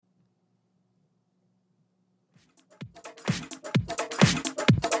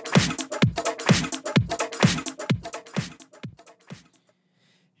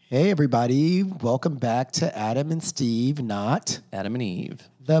Hey, everybody. Welcome back to Adam and Steve, not Adam and Eve.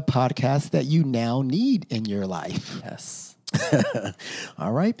 the podcast that you now need in your life. Yes.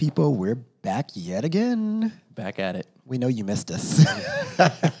 All right, people, we're back yet again. Back at it. We know you missed us.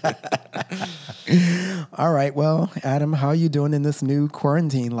 All right, well, Adam, how are you doing in this new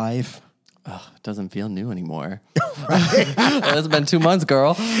quarantine life? Oh, it doesn't feel new anymore. It's been 2 months,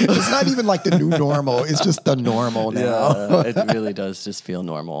 girl. It's not even like the new normal. It's just the normal now. It really does just feel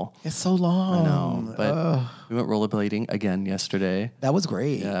normal. It's so long. I know, but we went rollerblading again yesterday. That was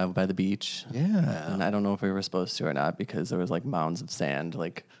great. By the beach. Yeah. And I don't know if we were supposed to or not because there was like mounds of sand,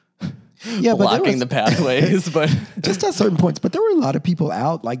 Yeah, blocking the pathways. But just at certain points. But there were a lot of people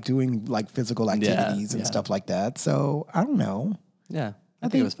out like doing like physical activities and stuff like that. So I don't know. yeah, I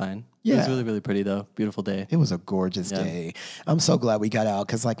think it was fine. Yeah. It was really, really pretty though. Beautiful day. It was a gorgeous day. I'm so glad we got out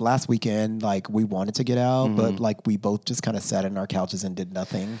because like last weekend, like we wanted to get out, but like we both just kind of sat in our couches and did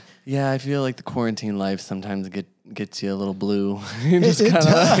nothing. Yeah, I feel like the quarantine life sometimes gets you a little blue. You're just It kind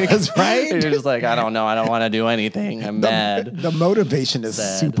of does, right? You're just like, I don't know. I don't want to do anything. I'm mad. The motivation is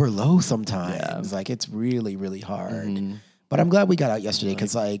Sad. super low sometimes. Yeah. Like it's really, really hard. But I'm glad we got out yesterday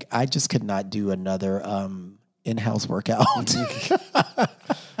because like I just could not do another in-house workout.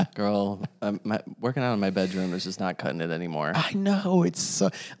 Girl, working out in my bedroom is just not cutting it anymore. I know. It's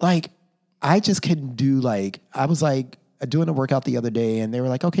so, like, I just couldn't do, like, I was like doing a workout the other day and they were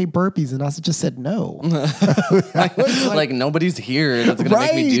like, okay, burpees. And I just said no. like nobody's here that's going to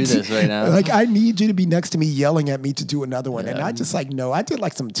make me do this right now. Like, I need you to be next to me yelling at me to do another one. And I just like, no, I did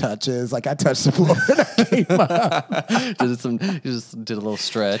like some touches. Like, I touched the floor and I came up. You just did a little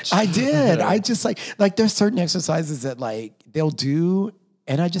stretch. I did. I just like, there's certain exercises that like they'll do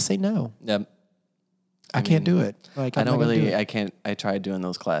and I just say no. Yep. I can't do it. Like, I I'm don't not gonna really, do it. I can't, I tried doing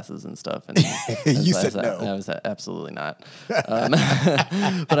those classes and stuff. And You said no. I was absolutely not.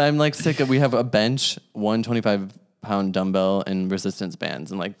 But I'm like sick of, we have a bench, 125-pound dumbbell and resistance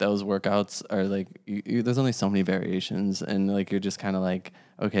bands. And like those workouts are like, there's only so many variations. And like, you're just kind of like,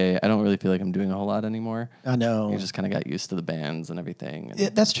 okay, I don't really feel like I'm doing a whole lot anymore. I know. You just kind of got used to the bands and everything. And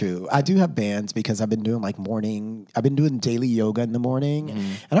That's true. I do have bands because I've been doing I've been doing daily yoga in the morning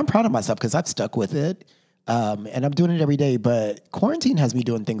and I'm proud of myself because I've stuck with it. And I'm doing it every day, but quarantine has me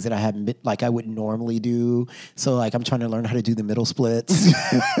doing things that I haven't like I would normally do. So like I'm trying to learn how to do the middle splits.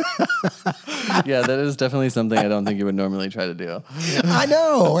 Yeah, that is definitely something I don't think you would normally try to do. I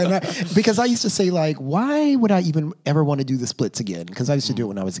know. And because I used to say like, why would I even ever want to do the splits again? Because I used to do it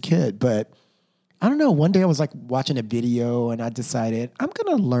when I was a kid, but I don't know. One day I was like watching a video and I decided I'm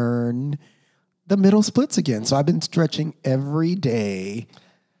going to learn the middle splits again. So I've been stretching every day.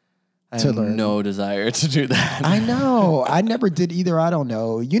 I have no desire to do that. I know. I never did either. I don't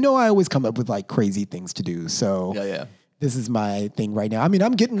know. You know, I always come up with like crazy things to do. So Yeah. this is my thing right now. I mean,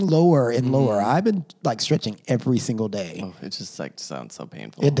 I'm getting lower and lower. I've been like stretching every single day. Oh, it just like sounds so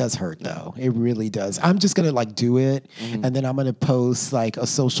painful. It does hurt though. It really does. I'm just going to like do it. And then I'm going to post like a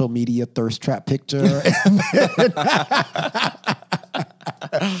social media thirst trap picture.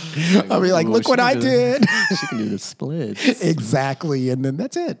 I'll be like, look what I did. She can do the splits. Exactly. And then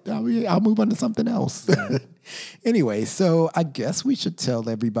that's it. I'll move on to something else. Anyway, so I guess we should tell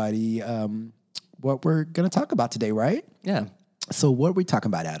everybody what we're going to talk about today, right? Yeah. So what are we talking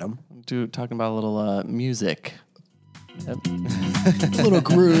about, Adam? Talking about a little music. Yep. A little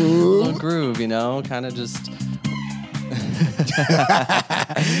groove. Little groove, kind of just.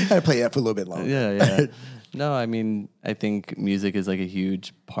 I had to play that for a little bit longer. Yeah. No, I mean, I think music is like a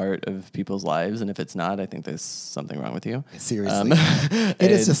huge part of people's lives. And if it's not, I think there's something wrong with you. Seriously.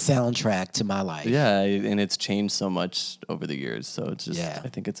 It is a soundtrack to my life. Yeah, and it's changed so much over the years. So it's just, Yeah. I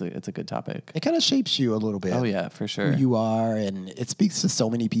think it's a good topic. It kind of shapes you a little bit. Oh, yeah, for sure. Who you are, and it speaks to so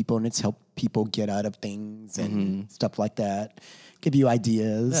many people, and it's helped people get out of things and stuff like that. Give you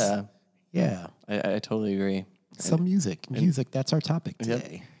ideas. Yeah. Yeah. I totally agree. Some music. That's our topic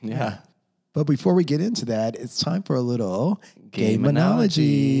today. Yeah. But before we get into that, it's time for a little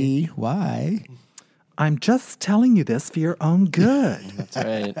Gameonology. Why? I'm just telling you this for your own good. That's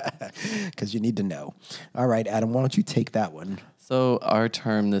right. Because you need to know. All right, Adam, why don't you take that one? So our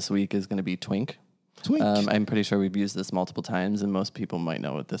term this week is going to be twink. Twink. I'm pretty sure we've used this multiple times, and most people might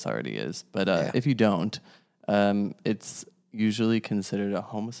know what this already is. But if you don't, it's usually considered a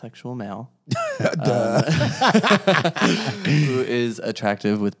homosexual male who is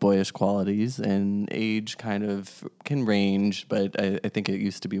attractive with boyish qualities, and age kind of can range, but I think it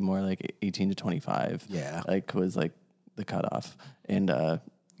used to be more like 18 to 25. Yeah. Was like the cutoff. And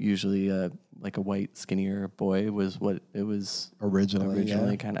usually like a white skinnier boy was what it was Originally,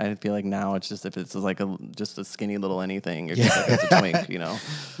 yeah. kind of. I feel like now it's just if it's like just a skinny little anything, you're just like it's a twink, you know.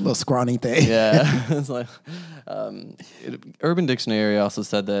 Little scrawny thing. Yeah, it's like Urban Dictionary also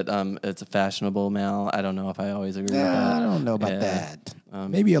said that it's a fashionable male. I don't know if I always agree with that. I don't know about Yeah. that.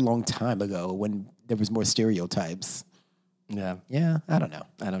 Maybe a long time ago when there was more stereotypes. Yeah, Yeah, I don't know.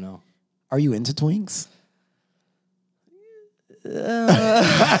 I don't know. Are you into twinks?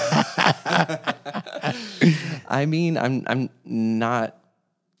 I mean, I'm not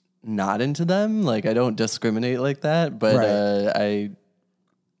into them. Like I don't discriminate like that, but Right.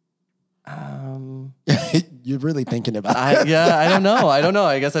 You're really thinking about it. I don't know.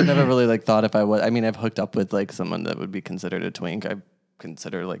 I guess I've never really like thought if I would. I mean, I've hooked up with like someone that would be considered a twink. I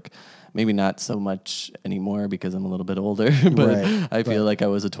consider like maybe not so much anymore because I'm a little bit older, but Right, I feel like I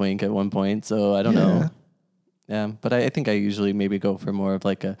was a twink at one point. So I don't know. Yeah, but I think I usually maybe go for more of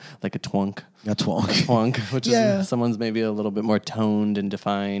like a twunk. A twonk. Twunk, which Yeah. is someone's maybe a little bit more toned and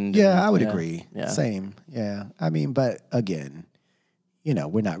defined. Yeah, and- I would agree. Yeah. Same. Yeah. I mean, but again,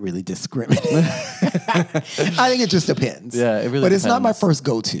 we're not really discriminating. I think it just depends. Yeah, it really But it's not my depends. first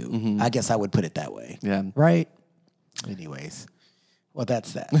go-to. I guess I would put it that way. Yeah. Right? Anyways. Well,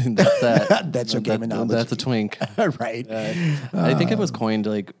 that's that. That's that. That's your game of knowledge. That's a twink. Right. I think it was coined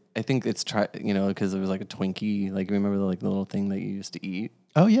like I think it's because it was like a Twinkie. Like remember the little thing that you used to eat.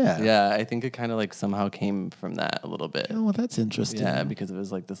 Oh, yeah. Yeah, I think it kind of like somew came from that a little bit. Oh, well, that's interesting. Yeah, because it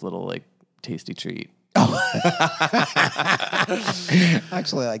was like this little like tasty treat. I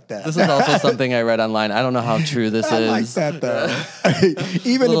actually like that. This is also something I read online. I don't know how true this I is. like that though.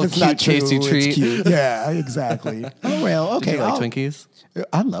 Even Little if it's not cute, true, tasty it's treat. cute. Yeah, exactly. Oh well, okay. Do you like I'll- Twinkies?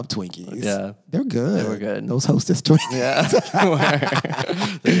 I love Twinkies. Yeah. they're good. They were good. Those Hostess Twinkies. Yeah,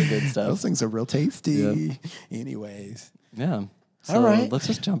 they're good stuff. Those things are real tasty. Anyways, Yeah. So All right. let's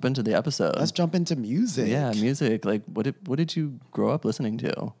just jump into the episode. let's jump into music. Yeah, music. Like, what did you grow up listening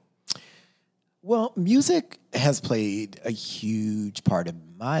to? Well, music has played a huge part of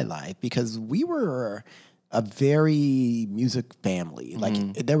my life because we were a very music family. Like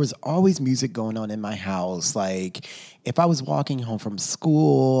there was always music going on in my house. Like if I was walking home from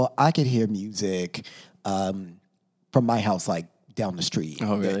school, I could hear music from my house, like down the street.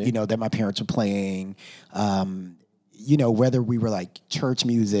 Oh, really? That my parents were playing. Whether we were like church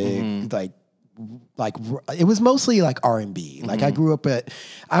music, like it was mostly like R&B. Like I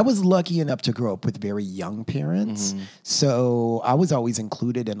was lucky enough to grow up with very young parents. So I was always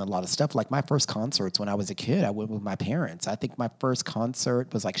included in a lot of stuff. Like my first concerts when I was a kid, I went with my parents. I think my first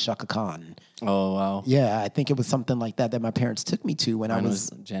concert was like Shaka Khan. Oh wow. Yeah, I think it was something like that my parents took me to when Mine I was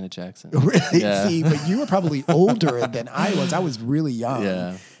Janet Jackson. really Yeah. see, but you were probably older than I was. I was really young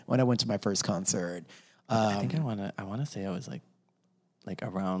Yeah. when I went to my first concert. I think I wanna say I was like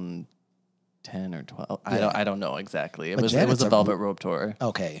around 10 or 12. Yeah. I don't know exactly. It But was Janet's a a Velvet Rope tour.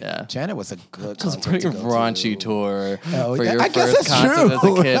 Okay. Yeah. Janet was a good It was a concert pretty to go raunchy to. tour Oh, for yeah, your I guess first that's concert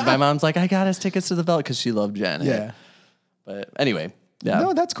true. as a kid. My mom's like, I got us tickets to the Velvet because she loved Janet. Yeah. But anyway, yeah.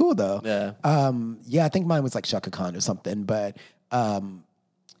 No, that's cool though. Yeah. I think mine was like Shaka Khan or something, but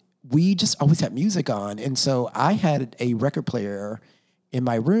we just always had music on. And so I had a record player in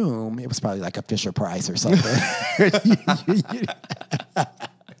my room. It was probably like a Fisher Price or something.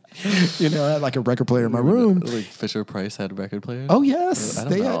 I had like a record player in my room. Like Fisher Price had record players. Oh yes, I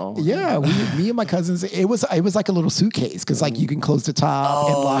don't know. me and my cousins. It was like a little suitcase because like you can close the top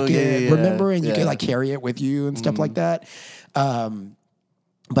and Oh, lock yeah, it. yeah, Remember, and you yeah. can like carry it with you and stuff like that.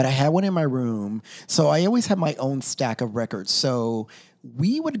 But I had one in my room, so I always had my own stack of records. So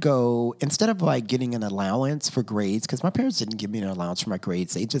we would go instead of like getting an allowance for grades because my parents didn't give me an allowance for my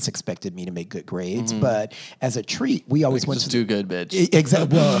grades. They just expected me to make good grades. But as a treat, we always went Just to do good, bitch.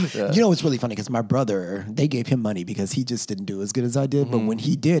 Exactly. Well, it's really funny because my brother, they gave him money because he just didn't do as good as I did. But when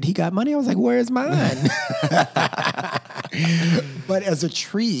he did, he got money. I was like, where's mine? But as a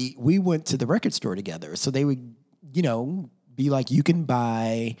treat, we went to the record store together. So they would, be like, you can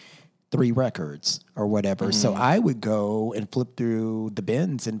buy 3 records or whatever. So I would go and flip through the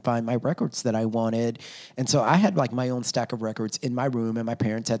bins and find my records that I wanted. And so I had like my own stack of records in my room and my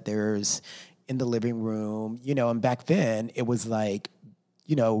parents had theirs in the living room, and back then it was like,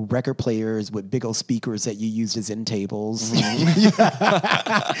 record players with big old speakers that you used as end tables.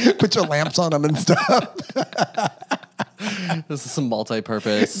 Put your lamps on them and stuff. This is some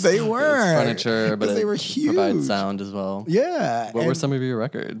multi-purpose. They It's were. furniture, but 'Cause they it were provides huge. sound as well. Yeah. What were and- some of your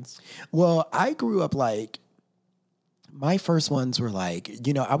records? Well, I grew up like my first ones were like,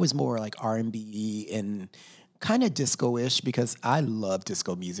 I was more like R&B and kind of disco-ish because I love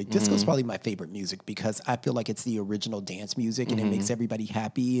disco music. Disco is probably my favorite music because I feel like it's the original dance music and it makes everybody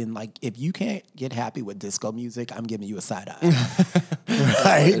happy. And like, if you can't get happy with disco music, I'm giving you a side eye.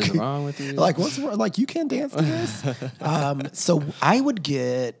 What is wrong with you? Like, what's wrong? Like, you can't dance to this? So I would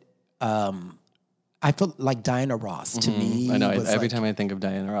get, I feel like Diana Ross to me. I know. was Every like, time I think of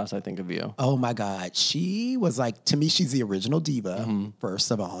Diana Ross, I think of you. oh my God. She was like, to me, she's the original diva, first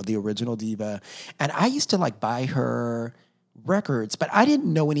of all, the original diva. And I used to like buy her records, but I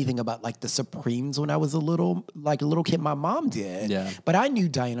didn't know anything about like the Supremes when I was a little kid. My mom did. Yeah. But I knew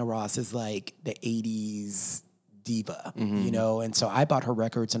Diana Ross as like the 80s diva, you know? And so I bought her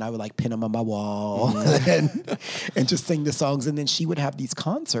records and I would like pin them on my wall and just sing the songs. And then she would have these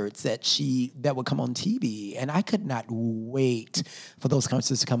concerts that would come on TV. And I could not wait for those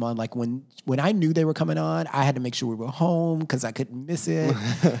concerts to come on. Like when I knew they were coming on, I had to make sure we were home because I couldn't miss it.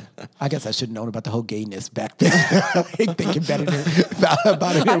 I guess I should have known about the whole gayness back then. Thinking better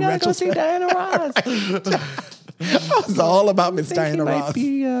about it in I gotta go retrospect. see Diana Ross. I was all about Miss I think he Diana might Ross.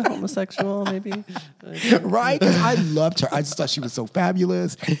 be homosexual, maybe. Right? 'Cause I loved her. I just thought she was so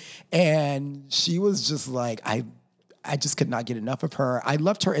fabulous. And she was just like, I just could not get enough of her. I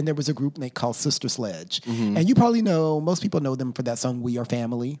loved her. And there was a group they called Sister Sledge. And you probably know, most people know them for that song, We Are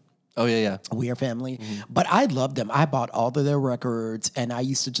Family. Oh, yeah. We Are Family. But I loved them. I bought all of their records and I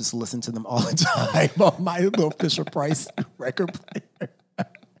used to just listen to them all the time on my little Fisher Price record player.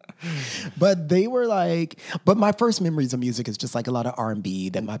 But they were like, but my first memories of music is just like a lot of R&B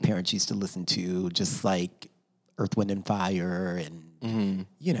that my parents used to listen to, just like Earth, Wind and Fire and,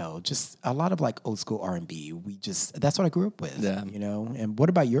 you know, just a lot of like old school R&B. That's what I grew up with, you know? And what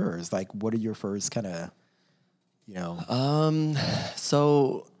about yours? Like, what are your first kind of, you know?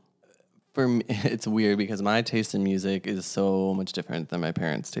 So for me, it's weird because my taste in music is so much different than my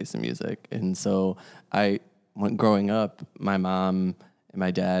parents' taste in music. And so when growing up, my mom and my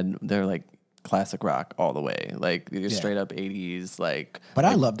dad, they're like classic rock all the way, like straight up 80s, like. But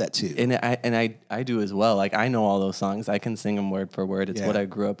I love that too. And I do as well. Like I know all those songs. I can sing them word for word. It's what I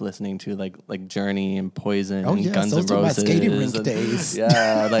grew up listening to, like Journey and Poison and Guns N' those were Roses. my skating rink days.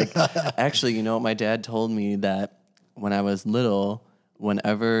 Yeah, like actually, you know, my dad told me that when I was little,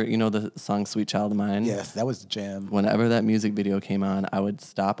 whenever, you know, the song Sweet Child of Mine. Yes, that was the jam. Whenever that music video came on, I would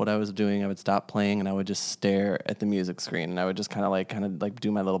stop what I was doing. I would stop playing and I would just stare at the music screen and I would just kind of like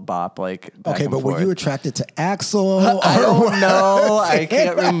do my little bop like back Okay, and but forth. were you attracted to Axl? I don't know. I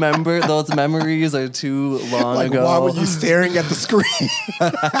can't remember. Those memories are too long Like, ago. why were you staring at the screen?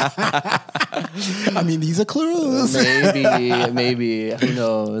 I mean, these are clues. Maybe. Who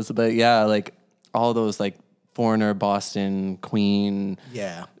knows? But yeah, like all those like Foreigner, Boston, Queen.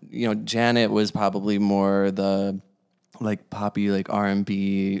 Yeah. You know, Janet was probably more the like poppy, like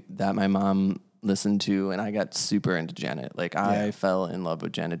R&B that my mom listened to, and I got super into Janet. Like I fell in love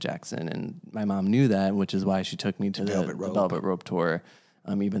with Janet Jackson, and my mom knew that, which is why she took me to the Velvet Rope tour.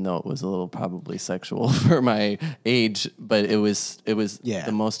 Even though it was a little probably sexual for my age, but it was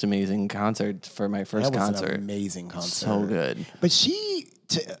the most amazing concert for my first concert. An amazing concert. So good. But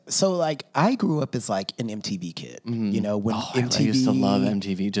so like I grew up as like an MTV kid, you know, when MTV. I used to love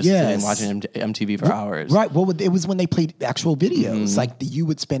MTV, just sitting and watching MTV for hours. Right. Well, it was when they played actual videos. Like you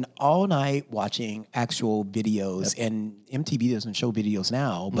would spend all night watching actual videos, and MTV doesn't show videos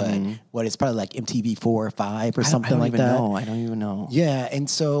now, but it's probably like MTV 4 or 5 or something like that. I don't even know. Yeah, and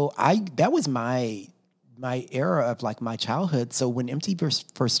so that was my era of like my childhood. So when MTV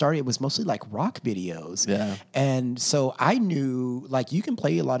first started, it was mostly like rock videos. Yeah. And so I knew like you can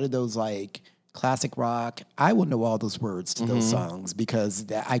play a lot of those like classic rock. I will know all those words to those songs because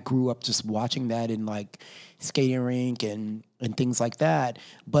I grew up just watching that in like skating rink and things like that.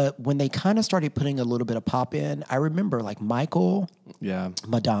 But when they kind of started putting a little bit of pop in, I remember like Michael,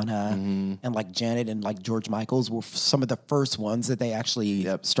 Madonna, and like Janet and like George Michael's were some of the first ones that they actually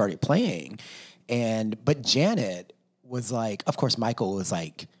started playing. But Janet was like, of course, Michael was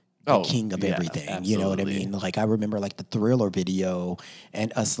like the king of everything. Absolutely. You know what I mean? Like I remember like the Thriller video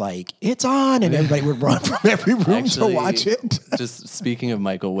and us like, it's on, and everybody would run from every room to watch it. Just speaking of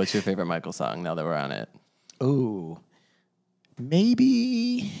Michael, what's your favorite Michael song now that we're on it? Ooh,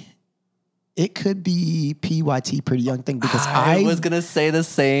 maybe it could be PYT, Pretty Young Thing, because I was going to say the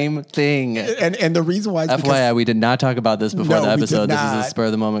same thing. And the reason why is FYI, we did not talk about this before the episode. This is a spur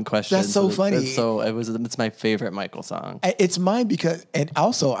of the moment question. That's so funny. It's my favorite Michael song. It's mine because, and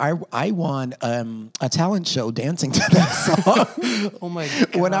also I won a talent show dancing to that song. Oh my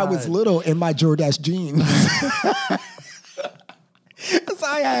God. When I was little in my Jordache jeans. So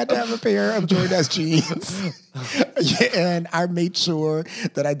I had to have a pair of Jordache jeans. And I made sure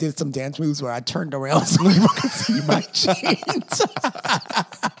that I did some dance moves where I turned around so people could see my jeans.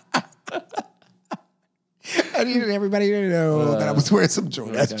 I needed everybody to know that I was wearing some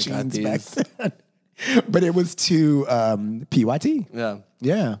Jordache jeans back then. But it was to PYT. Yeah.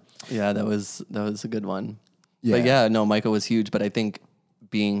 Yeah. Yeah, that was a good one. Yeah. But yeah, no, Michael was huge. But I think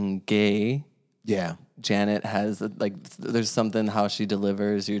being gay, Yeah. Janet has there's something how she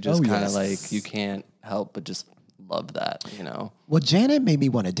delivers. You're just kind of like, you can't help but just love that, you know? Well, Janet made me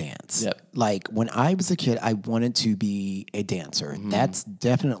want to dance. Yep. Like when I was a kid, I wanted to be a dancer. That's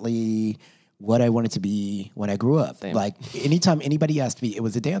definitely what I wanted to be when I grew up. Same. Like anytime anybody asked me, it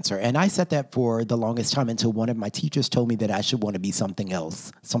was a dancer. And I said that for the longest time until one of my teachers told me that I should want to be something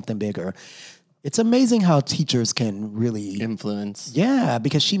else, something bigger. It's amazing how teachers can really Influence. Yeah,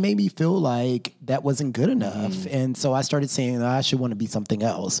 because she made me feel like that wasn't good enough. And so I started saying I should want to be something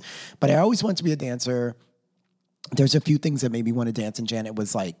else. But I always wanted to be a dancer. There's a few things that made me want to dance, and Janet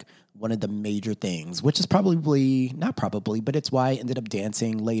was like one of the major things, which is not probably, but it's why I ended up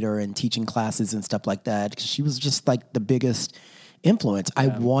dancing later and teaching classes and stuff like that, because she was just like the biggest influence. I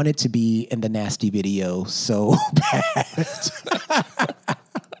wanted to be in the Nasty video so bad.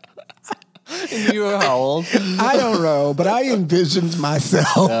 You were how old? I don't know, but I envisioned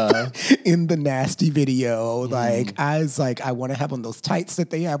myself in the Nasty video. Like, I was like, I want to have on those tights that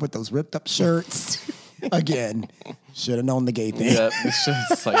they have with those ripped up shirts. Again, should have known the gay thing. Yeah, it's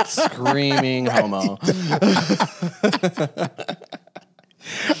just like screaming homo.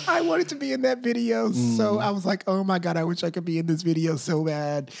 I wanted to be in that video, so I was like, oh my God, I wish I could be in this video so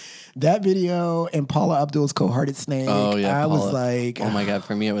bad. That video and Paula Abdul's Cold-Hearted Snake, Oh yeah, I was Paula. like, oh my God,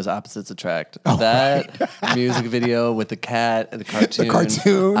 for me it was Opposites Attract. That music video with the cat and the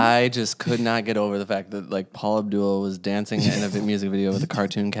cartoon. I just could not get over the fact that like Paula Abdul was dancing in a music video with a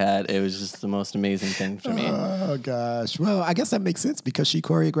cartoon cat. It was just the most amazing thing for me. Oh gosh. Well, I guess that makes sense because she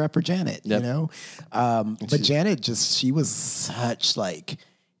choreographed for Janet, you know? But Janet she was such like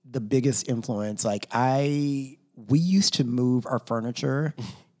the biggest influence. Like we used to move our furniture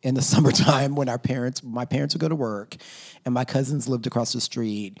in the summertime when my parents would go to work and my cousins lived across the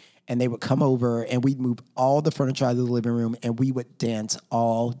street and they would come over and we'd move all the furniture out of the living room and we would dance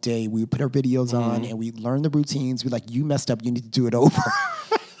all day. We would put our videos on and we'd learn the routines. We'd like, you messed up, you need to do it over.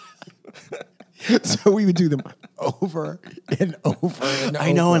 So we would do them over and over and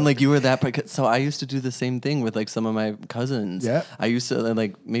I know, and like you were that. So I used to do the same thing with like some of my cousins. Yeah. I used to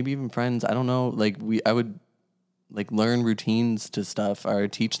like maybe even friends. I don't know. Like I would like learn routines to stuff or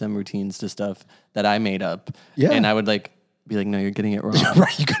teach them routines to stuff that I made up. Yeah. And I would like be like, no, you're getting it wrong.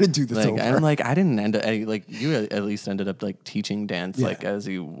 Right, you gotta do this Like over. I'm like I didn't end up like you at least ended up like teaching dance like as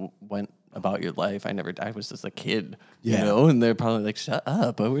you went about your life. I was just a kid, you know, and they're probably like, shut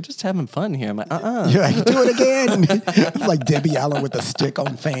up, but we're just having fun here. I'm like, You're like, do it again. It's like Debbie Allen with a stick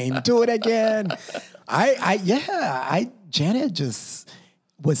on Fame. Do it again. Janet just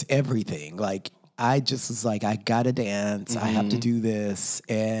was everything. Like, I just was like, I gotta dance. I have to do this.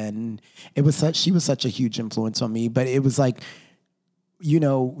 And she was such a huge influence on me, but it was like, you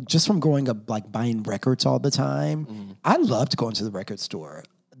know, just from growing up, like buying records all the time, I loved going to the record store.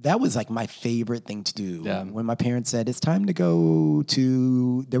 That was like my favorite thing to do. Yeah. When my parents said, it's time to go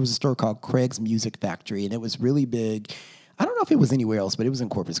to, there was a store called Craig's Music Factory, and it was really big. I don't know if it was anywhere else, but it was in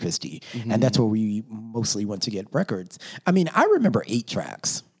Corpus Christi. And that's where we mostly went to get records. I mean, I remember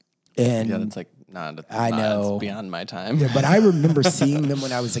 8-tracks. And yeah, that's like not. I know. It's beyond my time. Yeah, but I remember seeing them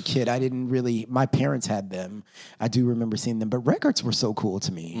when I was a kid. My parents had them. I do remember seeing them, but records were so cool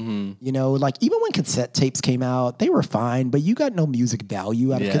to me. You know, like even when cassette tapes came out, they were fine, but you got no music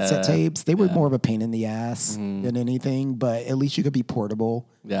value out of cassette tapes. They were more of a pain in the ass than anything, but at least you could be portable.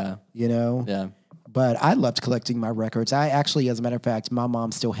 Yeah. You know? Yeah. But I loved collecting my records. I actually, as a matter of fact, my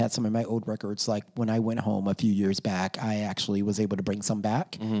mom still had some of my old records. Like when I went home a few years back, I actually was able to bring some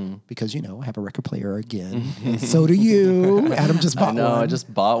back because, you know, I have a record player again. And so do you. Adam just bought one. I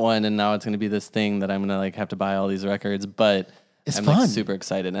just bought one, and now it's going to be this thing that I'm going to like have to buy all these records. But It's I'm fun. like super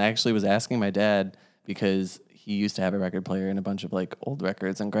excited. And I actually was asking my dad because he used to have a record player and a bunch of like old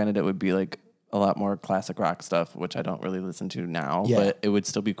records. And granted, it would be like a lot more classic rock stuff, which I don't really listen to now. Yeah. But it would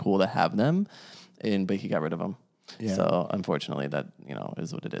still be cool to have them. But he got rid of them. Yeah. So unfortunately, that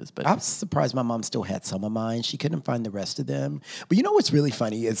is what it is. But I'm surprised my mom still had some of mine. She couldn't find the rest of them. But you know what's really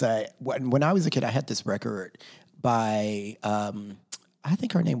funny is when I was a kid, I had this record by I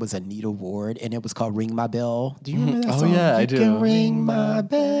think her name was Anita Ward, and it was called "Ring My Bell." Do you remember that Oh, song? yeah, I You do. can ring my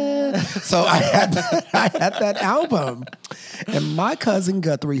bell. So I had that album, and my cousin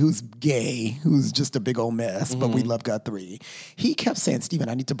Guthrie, who's gay, who's just a big old mess, but we love Guthrie. He kept saying, "Steven,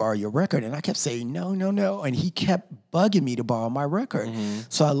 I need to borrow your record," and I kept saying, "No, no, no," and he kept bugging me to borrow my record.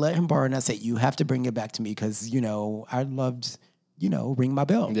 So I let him borrow, and I said, "You have to bring it back to me because I loved, Ring My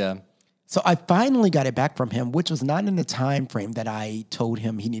Bell." Yeah. So I finally got it back from him, which was not in the time frame that I told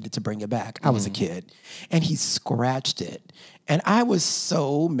him he needed to bring it back. I was a kid, and he scratched it, and I was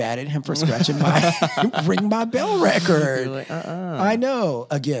so mad at him for scratching my Ring My Bell record. You're like, I know.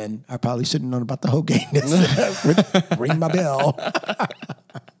 Again, I probably shouldn't have known about the whole gayness with Ring My Bell.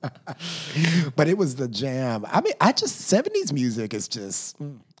 But it was the jam. I mean, 70s music is just,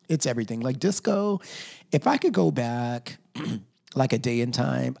 it's everything. Like disco, if I could go back like a day in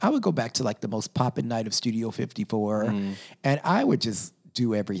time, I would go back to like the most poppin' night of Studio 54, and I would just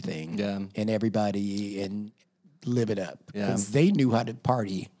do everything and everybody and live it up because they knew how to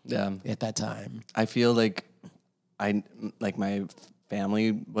party at that time. I feel like my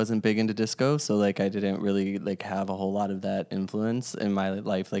family wasn't big into disco, so like I didn't really like have a whole lot of that influence in my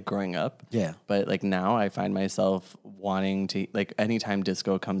life like growing up. Yeah. But like now I find myself wanting to like anytime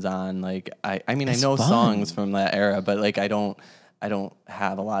disco comes on, like I mean It's I know fun. songs from that era, but like I don't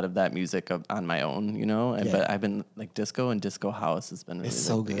have a lot of that music on my own, but I've been like disco and disco house has been really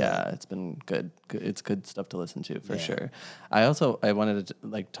so good. Yeah, it's been good. It's good stuff to listen to for sure. I wanted to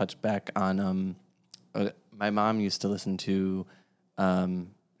like touch back on my mom used to listen to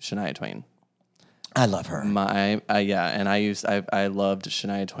Shania Twain. I love her. And I loved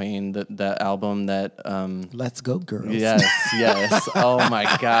Shania Twain, the album that Let's go, girls. yes. Oh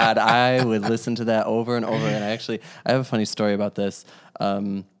my God. I would listen to that over and over. And I have a funny story about this.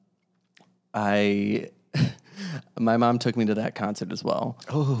 My mom took me to that concert as well.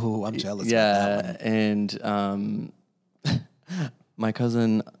 Oh, I'm jealous. About that one. And my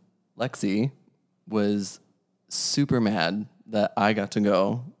cousin Lexi was super mad that I got to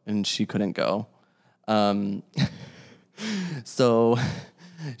go and she couldn't go. So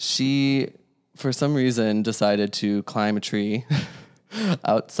she, for some reason, decided to climb a tree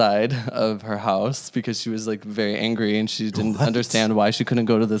outside of her house because she was like very angry and she didn't understand why she couldn't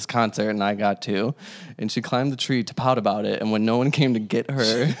go to this concert and I got to. And she climbed the tree to pout about it. And when no one came to get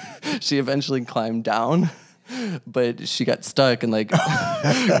her, she eventually climbed down. But she got stuck and like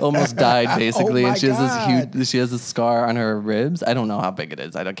almost died basically. Oh my and she has God. this huge scar on her ribs. I don't know how big it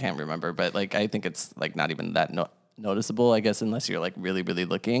is. Can't remember, but like I think it's like not even that noticeable, I guess, unless you're like really, really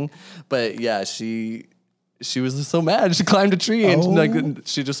looking. But yeah, she was just so mad. She climbed a tree and like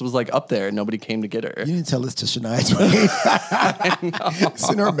she just was like up there and nobody came to get her. You didn't tell this to Shania Twain.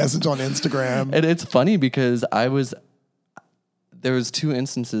 Send her a message on Instagram. And it's funny because there was 2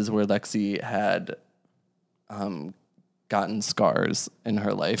 instances where Lexi had gotten scars in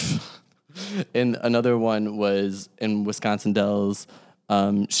her life. And another one was in Wisconsin Dells.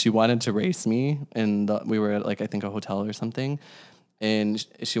 She wanted to race me, and we were at like I think a hotel or something, and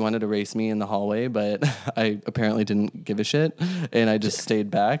she wanted to race me in the hallway, but I apparently didn't give a shit, and I just stayed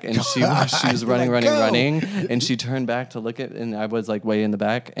back. And she was running, and she turned back to look at, and I was like way in the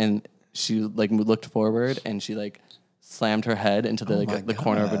back, and she like looked forward, and she like slammed her head into the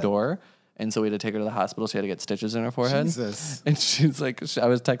corner of a door. And so we had to take her to the hospital. She had to get stitches in her forehead. Jesus. And she's like, I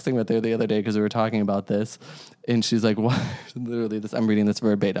was texting with her the other day because we were talking about this. And she's like, what? Literally, I'm reading this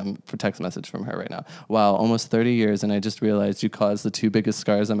verbatim for text message from her right now. Wow, almost 30 years. And I just realized you caused the 2 biggest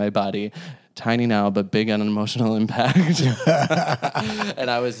scars on my body. Tiny now, but big on an emotional impact. And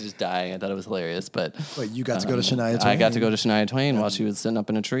I was just dying. I thought it was hilarious. But you got to go to Shania Twain. I got to go to Shania Twain while she was sitting up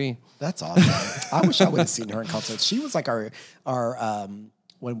in a tree. That's awesome. I wish I would have seen her in concert. She was like our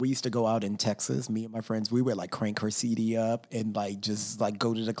when we used to go out in Texas, me and my friends, we would like crank her CD up and like just like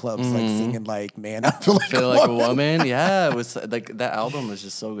go to the clubs like singing like, man, I feel like a woman. Yeah, it was like that album was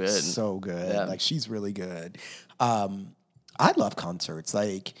just so good. So good. Yeah. Like she's really good. I love concerts.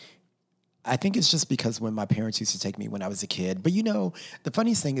 Like I think it's just because when my parents used to take me when I was a kid. But the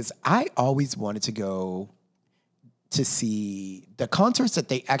funniest thing is I always wanted to go to see the concerts that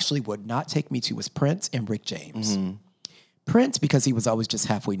they actually would not take me to was Prince and Rick James. Prince because he was always just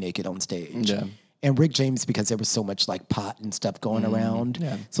halfway naked on stage. Yeah. And Rick James because there was so much like pot and stuff going around.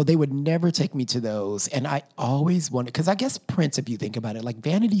 Yeah. So they would never take me to those. And I always wanted, because I guess Prince, if you think about it, like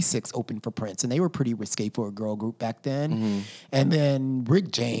Vanity 6 opened for Prince and they were pretty risque for a girl group back then. And then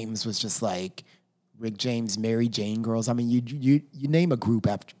Rick James was just like, Rick James, Mary Jane girls. I mean, you name a group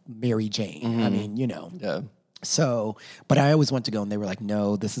after Mary Jane. I mean, Yeah. So, but I always wanted to go and they were like,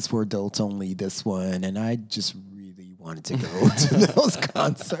 no, this is for adults only, this one. And I just really wanted to go to those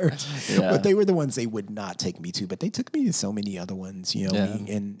concerts. Yeah. But they were the ones they would not take me to. But they took me to so many other ones, you know,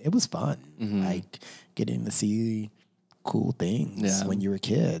 Yeah. and it was fun. Like getting to see cool things when you were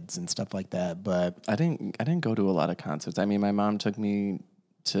kids and stuff like that. But I didn't go to a lot of concerts. I mean, my mom took me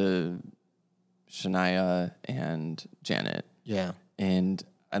to Shania and Janet. yeah. And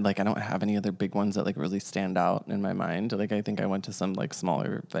I don't have any other big ones that like really stand out in my mind. Like I think I went to some like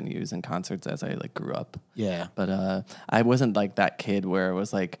smaller venues and concerts as I like grew up. Yeah. But I wasn't like that kid where it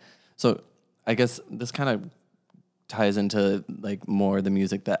was like, so I guess this kind of ties into like more the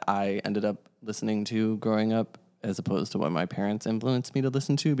music that I ended up listening to growing up as opposed to what my parents influenced me to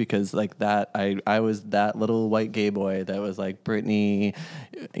listen to, because like that I was that little white gay boy that was like Britney,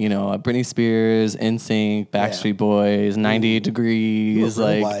 you know, Britney Spears, NSYNC, Backstreet Boys, 98 Degrees, You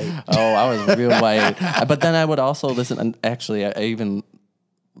were real like white. oh, I was real white. But then I would also listen, and actually I even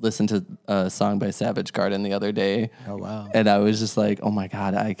listened to a song by Savage Garden the other day. Oh, wow. And I was just like, oh my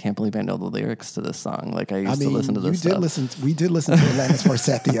God, I can't believe I know the lyrics to this song. Like I used to listen to this stuff. We did listen to Alanis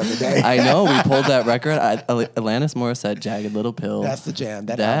Morissette the other day. I know, we pulled that record. Alanis Morissette, Jagged Little Pill. That's the jam.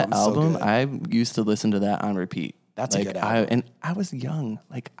 That album, album's so good. I used to listen to that on repeat. That's a like, good album. And I was young.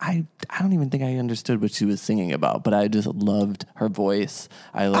 Like I don't even think I understood what she was singing about, but I just loved her voice.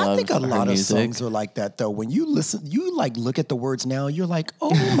 I I think a her lot of music. songs are like that, though. When you listen, you like look at the words now, you're like,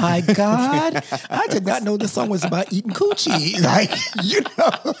 oh my God, I did not know this song was about eating coochie. Like, you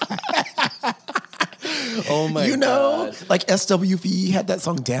know. Oh my You know, God. like SWV had that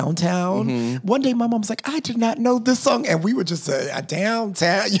song Downtown. Mm-hmm. One day my mom was like, I did not know this song. And we were just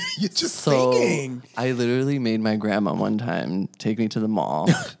downtown. You're just singing. I literally made my grandma one time take me to the mall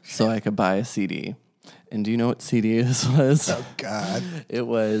so I could buy a CD. And do you know what CD this was? Oh, God. It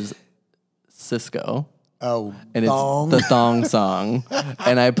was Cisco. Oh, And thong. it's the thong song.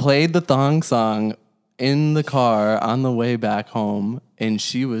 And I played the thong song in the car on the way back home. And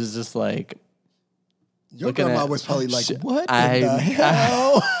she was just like, Your looking grandma at- was probably like, Sh- what I- in the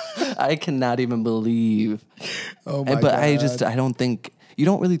hell? I cannot even believe. Oh, my But God. I don't think, you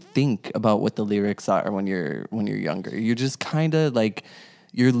don't really think about what the lyrics are when you're younger. You're just kind of like,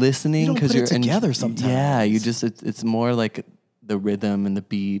 you're listening You don't because put it you're together sometimes. Yeah, you just, it's more like the rhythm and the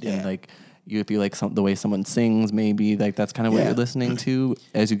beat and Yeah. like, if you like the way someone sings, maybe like that's kind of what Yeah. you're listening to.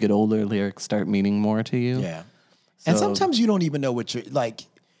 As you get older, lyrics start meaning more to you. Yeah. And So- sometimes you don't even know what you're like.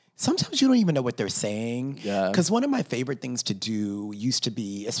 Sometimes you don't even know what they're saying. Yeah. Because one of my favorite things to do used to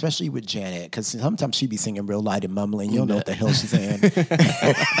be, especially with Janet, because sometimes she'd be singing real light and mumbling. You don't know what the hell she's saying.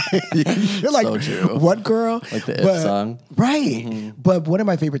 You're like, So true. what girl? Like the If song. Right. But one of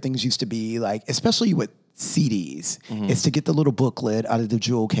my favorite things used to be like, especially with CDs, is to get the little booklet out of the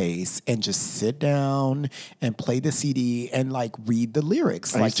jewel case and just sit down and play the CD and like read the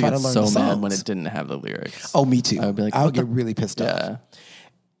lyrics. I Like used to try get to learn so the songs. mad when it didn't have the lyrics. Oh, me too. I would be like, I would what the- get really pissed off. Yeah.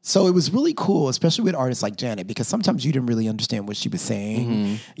 So it was really cool, especially with artists like Janet, because sometimes you didn't really understand what she was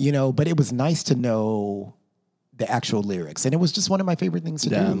saying, you know, but it was nice to know the actual lyrics. And it was just one of my favorite things to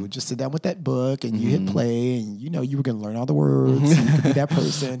do. Just sit down with that book and you hit play and you know you were going to learn all the words. And you could be that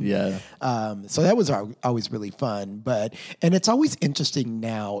person. Yeah. So that was always really fun. And it's always interesting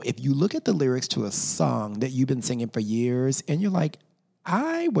now if you look at the lyrics to a song that you've been singing for years and you're like,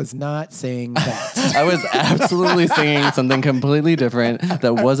 I was not saying that. I was absolutely singing something completely different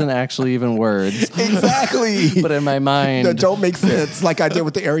that wasn't actually even words. Exactly. But in my mind, That don't make sense, like I did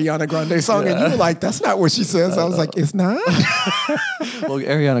with the Ariana Grande song. And you were like, that's not what she says. I was like, it's not? well,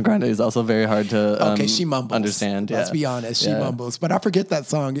 Ariana Grande is also very hard to Okay, she mumbles. understand. Let's yeah. be honest, she Yeah. mumbles. But I forget that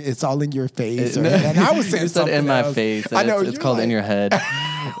song. It's all in your face. And I was saying you said something in my else. face. And I know. it's you're called like- In Your Head.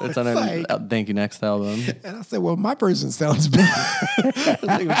 It's on our like- Thank You Next album. And I said, well, my version sounds better.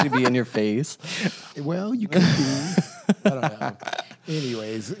 I think it should be in your face. Well, you could be. I don't know.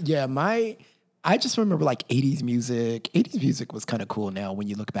 Anyways, yeah, I just remember like 80s music. 80s music was kind of cool now when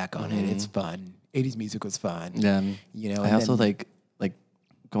you look back on it. It's fun. 80s music was fun. Yeah. You know, I and also then- like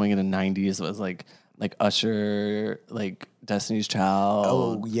going into 90s was like Usher, like Destiny's Child.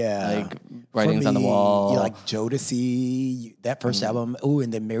 Oh, yeah. Like For Writings on the me, Wall. yeah, like Jodeci, that first album. Oh,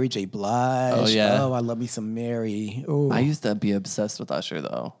 and then Mary J. Blige. Oh, yeah. Oh, I love me some Mary. Oh, I used to be obsessed with Usher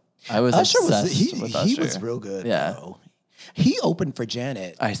though. I was Usher obsessed was with Usher. he was real good. Yeah. Though. He opened for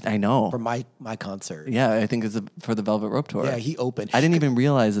Janet I know. for my concert. Yeah, I think it's for the Velvet Rope tour. Yeah, he opened. I didn't even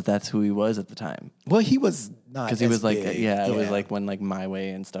realize that that's who he was at the time. Well, he was not Because he as was like, big. it was like when like My Way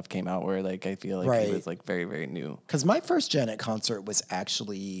and stuff came out, where like I feel like Right. he was like very, very new. Because my first Janet concert was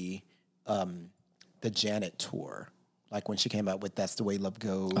actually the Janet tour. Like when she came out with "That's the Way Love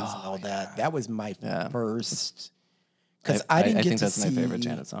Goes" and all that. That was my Yeah. first. Because I didn't get think to that's see my favorite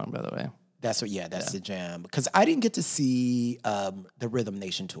Janet song, by the way. That's the jam. Because I didn't get to see the Rhythm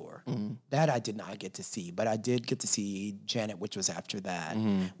Nation tour. That I did not get to see, but I did get to see Janet, which was after that,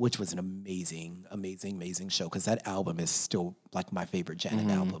 which was an amazing, amazing, amazing show. Because that album is still like my favorite Janet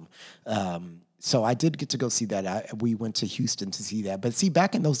album. So I did get to go see that. We went to Houston to see that. But see,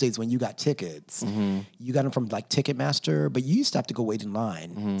 back in those days when you got tickets, you got them from like Ticketmaster, but you used to have to go wait in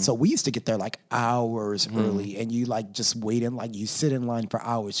line. So we used to get there like hours early, and you like just wait in, like you sit in line for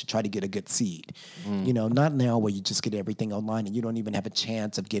hours to try to get a good seat. You know, not now where you just get everything online and you don't even have a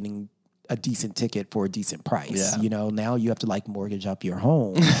chance of getting a decent ticket for a decent price. Yeah. You know, now you have to like mortgage up your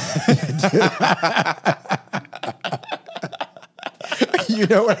home. You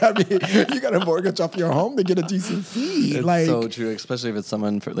know what I mean? You got to mortgage off your home to get a decent seat. It's like, so true, especially if it's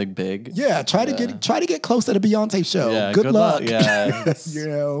someone for like big. yeah, try to get close to the Beyonce show. Yeah, good luck. Yeah, it's You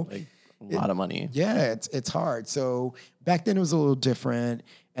know, like a lot of money. yeah, it's hard. So back then it was a little different,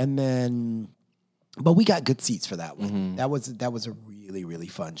 and then, but we got good seats for that one. That was a really, really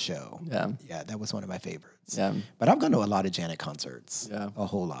fun show. Yeah. That was one of my favorites. Yeah. But I've gone to a lot of Janet concerts. Yeah. A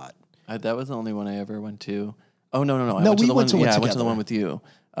whole lot. That was the only one I ever went to. Oh no! I No, went we to the went to one. one Yeah, I went to the together. one with you.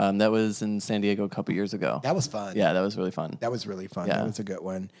 That was in San Diego a couple years ago. That was fun. Yeah, that was really fun. That was really fun. Yeah. That was a good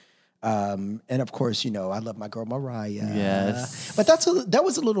one. And of course, you know, I love my girl Mariah. Yes. But that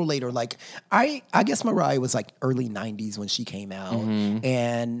was a little later. Like I guess Mariah was like early 90s when she came out.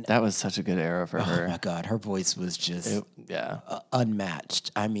 And That was such a good era for oh her. my God, her voice was just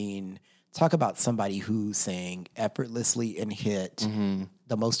unmatched. I mean, talk about somebody who sang effortlessly and hit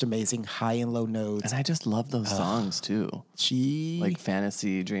the most amazing high and low notes. And I just love those songs too. She Like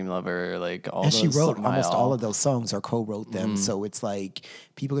Fantasy, Dream Lover, like all and those. she wrote My almost All. all of those songs or co-wrote them. So it's like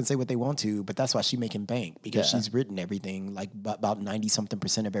people can say what they want to, but that's why she making bank because she's written everything, like about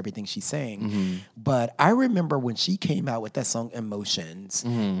 90-something% of everything she sang. But I remember when she came out with that song Emotions,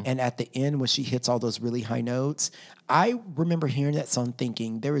 and at the end when she hits all those really high notes, I remember hearing that song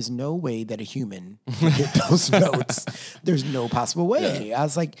thinking there is no way that a human can hit those notes. There's no possible way. I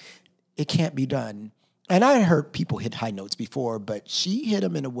was like, it can't be done. And I had heard people hit high notes before, but she hit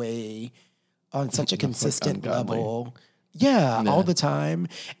them in a way on such a consistent ungodly. level. Yeah, all the time.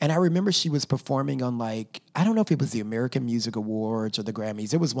 And I remember she was performing on like, I don't know if it was the American Music Awards or the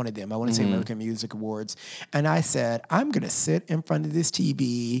Grammys. It was one of them. I want to say American Music Awards. And I said, I'm going to sit in front of this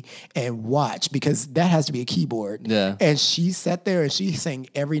TV and watch because that has to be a keyboard. Yeah. And she sat there and she sang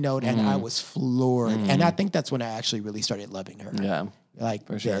every note and I was floored. And I think that's when I actually really started loving her. Yeah. Like,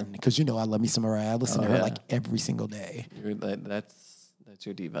 For sure. because you know, I love me some Mariah. I listen to her yeah. like every single day. That's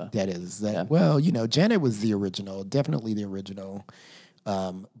your diva. That is that. Yeah. Well, you know, Janet was the original, definitely the original.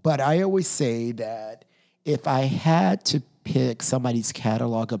 But I always say that if I had to pick somebody's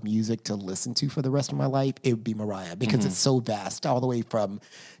catalog of music to listen to for the rest of my life, it would be Mariah because it's so vast, all the way from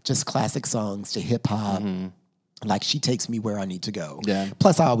just classic songs to hip hop. Like she takes me where I need to go. Yeah.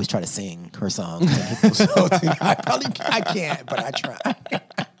 Plus, I always try to sing her songs. I can't, but I try.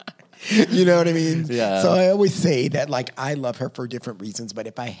 You know what I mean? Yeah. So I always say that like I love her for different reasons, but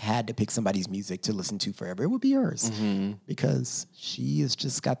if I had to pick somebody's music to listen to forever, it would be hers because she has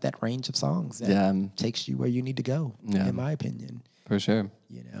just got that range of songs that takes you where you need to go. Yeah. In my opinion, For sure.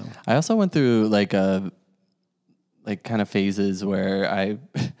 you know. I also went through like kind of phases where I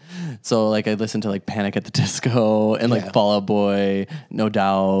listened to like Panic at the Disco and like Yeah. Fall Out Boy, No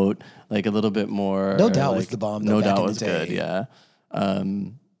Doubt, like a little bit more. No Doubt was like, the bomb, though, No back Doubt in the was good, day. yeah.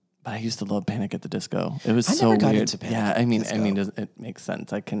 But I used to love Panic at the Disco. It was I so never got weird. into Panic Yeah, at I the mean, Disco. it makes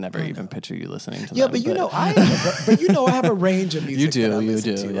sense. I can never even picture you listening to Yeah, them. but you know, I have a range of music. do, that I you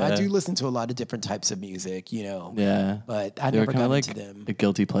listen do, to. yeah. I do listen to a lot of different types of music, you know. yeah. But I They were never kind got of like into them. a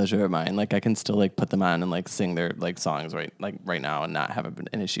guilty pleasure of mine. Like I can still like put them on and like sing their like songs right now and not have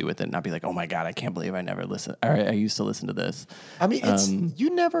an issue with it. And not be like, oh my God, I can't believe I never listened. Or I used to listen to this. I mean, it's you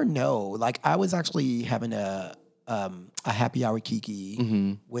never know. Like I was actually having a happy hour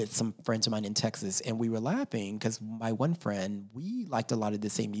kiki with some friends of mine in Texas, and we were laughing because my one friend, we liked a lot of the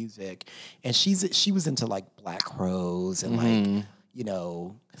same music, and she was into like Black Crowes and like, you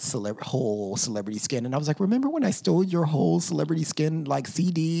know, whole Celebrity Skin, and I was like, remember when I stole your whole Celebrity Skin like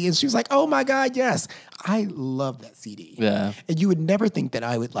CD? And she was like, oh my God, yes, I love that CD. Yeah. And you would never think that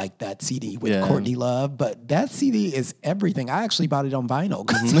I would like that CD with Yeah. Courtney Love, but that CD is everything. I actually bought it on vinyl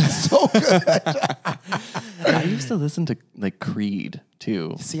because it's so good. I used to listen to like Creed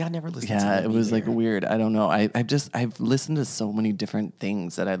too. See, I never listened to Yeah, that it was like either. weird. I don't know. I've listened to so many different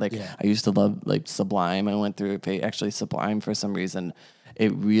things that I like. Yeah. I used to love like Sublime. I went through actually Sublime for some reason.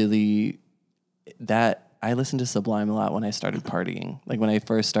 It really I listened to Sublime a lot when I started partying. Like when I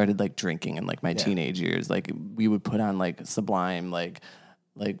first started like drinking in like my teenage years. Like we would put on like Sublime, like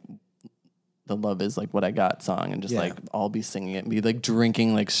the Love Is Like What I Got song and just Yeah. like all be singing it and be like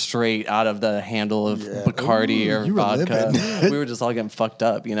drinking like straight out of the handle of Bacardi Ooh, or you were vodka. living. We were just all getting fucked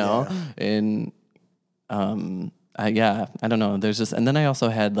up, you know? And I don't know. There's just, and then I also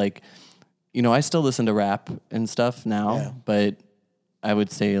had like, you know, I still listen to rap and stuff now, Yeah. but I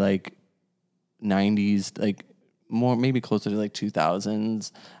would say like 90s, like more, maybe closer to like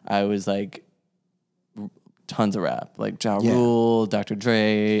 2000s. I was like tons of rap, like Ja Rule, Dr.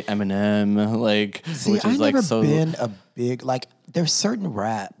 Dre, Eminem, like, See, which I is like never so. been a big, like, there's certain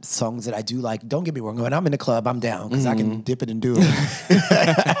rap songs that I do like. Don't get me wrong. When I'm in the club, I'm down because I can dip it and do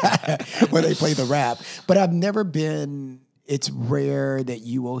it when they play the rap. But I've never been, it's rare that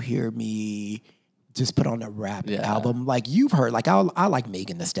you will hear me just put on a rap album. Like you've heard, like I like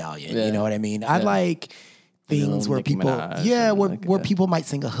Megan Thee Stallion. You know what I mean? I like things where Nicki people, Minaj where people might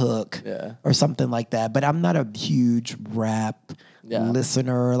sing a hook or something like that. But I'm not a huge rap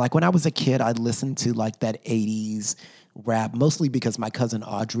listener. Like when I was a kid, I listened to like that 80s rap, mostly because my cousin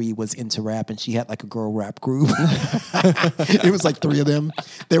Audrey was into rap and she had like a girl rap group. It was like 3 of them.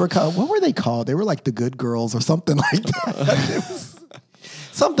 They were called, what were they called? They were like the Good Girls or something like that. It was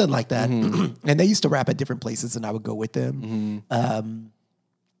something like that. And they used to rap at different places and I would go with them.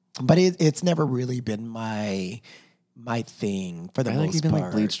 But it's never really been my thing for the I most like even part.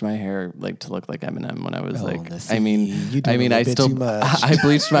 like bleached my hair like to look like Eminem when I was like, listen, I mean, you doing a little I bit still, too much. I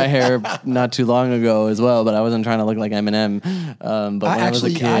bleached my hair not too long ago as well, but I wasn't trying to look like Eminem. But when I was a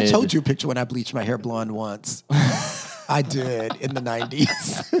kid, I showed you a picture when I bleached my hair blonde once. I did in the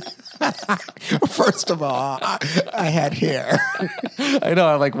 90s. First of all, I had hair. I know,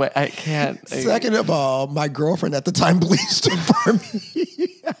 I'm like, wait, I can't. Second of all, my girlfriend at the time bleached it for me.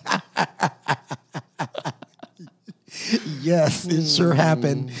 Yes, it sure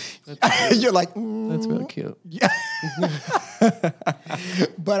happened. You're like, That's really cute.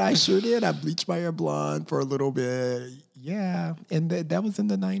 but I sure did. I bleached my hair blonde for a little bit. Yeah, and that was in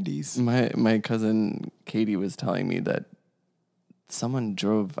the 90s. My cousin Katie was telling me that someone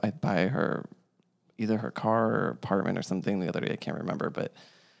drove by her, either her car or apartment or something the other day. I can't remember, but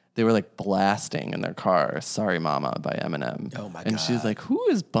they were like blasting in their car "Sorry Mama" by Eminem. Oh my And she's God. like, "Who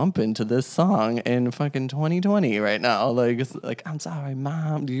is bumping to this song in fucking 2020 right now?" Like, it's like, "I'm sorry,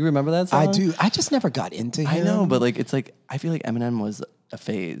 Mom." Do you remember that song? I do. I just never got into him. I know, but like, it's like I feel like Eminem was a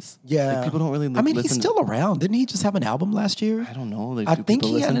phase. Yeah. like, people don't really. I mean, listen he's still around. Didn't he just have an album last year? I don't know. Like, I do think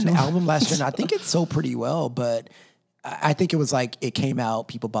people he had listen an to him? album last year, and I think it sold pretty well. But I think it was like it came out,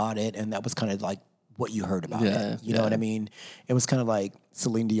 people bought it, and that was kind of like what you heard about Yeah, it. You know what I mean? It was kind of like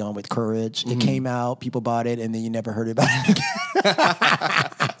Celine Dion with Courage. It came out, people bought it, and then you never heard about it again.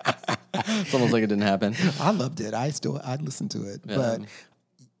 It's almost like it didn't happen. I loved it. I listened to it. But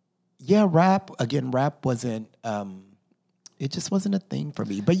yeah, rap wasn't it just wasn't a thing for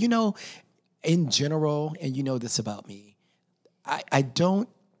me. But you know, in general, and you know this about me, I don't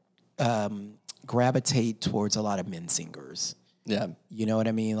gravitate towards a lot of men singers. Yeah. You know what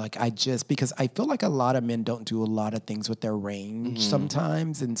I mean? Like because I feel like a lot of men don't do a lot of things with their range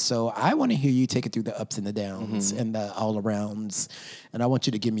sometimes. And so I want to hear you take it through the ups and the downs and the all arounds. And I want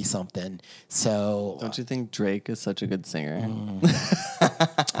you to give me something. So, Don't you think Drake is such a good singer?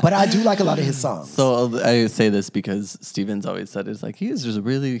 but I do like a lot of his songs. So I say this because Steven's always said it's like he's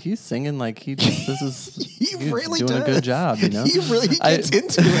singing like he's really doing does. a good job, you know. He really gets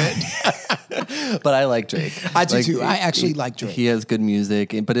into it. But I like Drake. I do too. I actually like Drake. He has good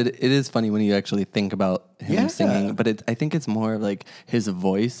music, but it is funny when you actually think about him singing. But I think it's more of like his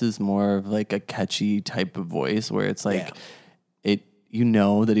voice is more of like a catchy type of voice where it's like you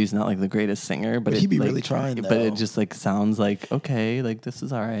know that he's not like the greatest singer, but he'd be like, really trying, But though. it just like sounds like okay, like this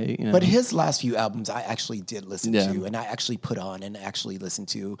is all right. You know? But his last few albums I actually did listen Yeah. to and I actually put on and actually listened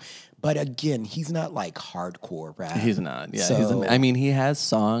to. But again, he's not like hardcore rap. He's not. Yeah. So- I mean, he has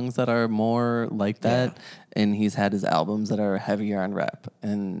songs that are more like that, and he's had his albums that are heavier on rap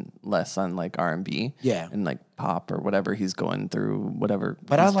and less on like R&B. Yeah. And like pop or whatever he's going through, whatever.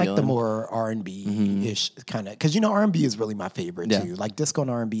 But I he's like the feeling. more R&B-ish kind of, because you know R&B is really my favorite too. Like disco and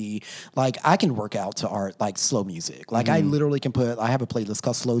R&B, like I can work out to art like slow music. Like I literally can I have a playlist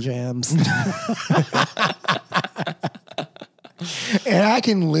called Slow Jams. And I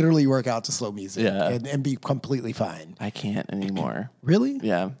can literally work out to slow music and be completely fine. I can't anymore. Really?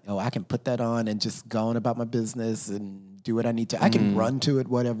 Yeah. Oh, I can put that on and just go on about my business and do what I need to. I can run to it,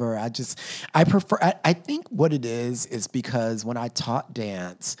 whatever. I prefer, I think what it is because when I taught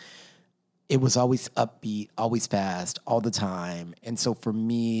dance, it was always upbeat, always fast, all the time. And so for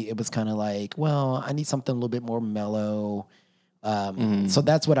me, it was kind of like, well, I need something a little bit more mellow. So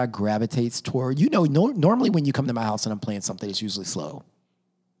that's what I gravitate toward. You know, normally when you come to my house and I'm playing something, it's usually slow.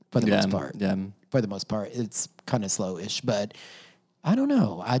 for the most part. Yeah. For the most part, it's kind of slowish, but I don't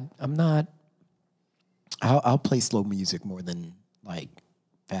know. I'm not. I'll play slow music more than like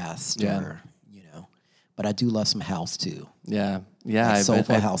fast or But I do love some house too. Yeah. Like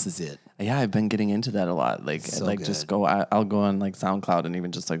soulful house is it. Yeah, I've been getting into that a lot. Like, So like good. just go. I'll go on like SoundCloud and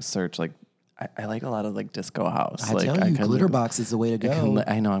even just like search. Like, I like a lot of like disco house. I tell you, Glitterbox is the way to go.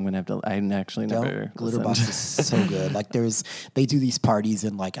 I know I'm gonna have to. I actually never. Glitterbox is so good. Like they do these parties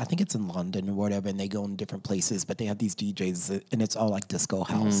in like I think it's in London or whatever, and they go in different places, but they have these DJs and it's all like disco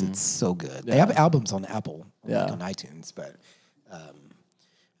house. It's so good. They have albums on Apple, like on iTunes, but.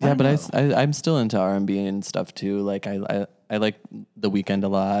 I'm still into R&B and stuff too. Like I like The Weeknd a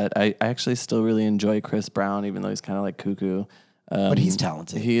lot. I actually still really enjoy Chris Brown, even though he's kind of like cuckoo. But he's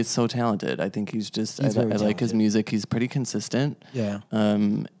talented. He is so talented. I think he's just. I like talented. his music. He's pretty consistent. Yeah.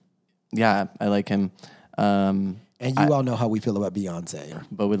 Yeah, I like him. And you all know how we feel about Beyonce.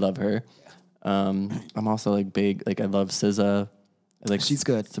 But we love her. I'm also like big. Like I love SZA. She's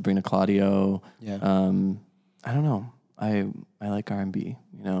good. Sabrina Claudio. Yeah. I don't know. I like R&B.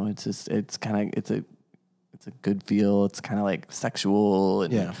 You know, it's just it's a good feel. It's kind of like sexual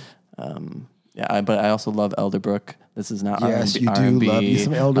and but I also love Elderbrook. This is not yes, R&B. you do love you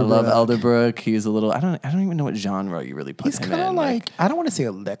some Elderbrook. I love Elderbrook. He's a little. I don't even know what genre you really put He's him kind of in. like I don't want to say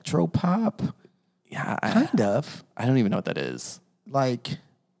electro pop. Yeah, Kind of. I don't even know what that is. Like,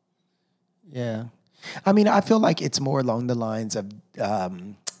 yeah. I mean, I feel like it's more along the lines of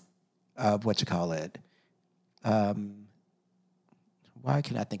what you call it. Why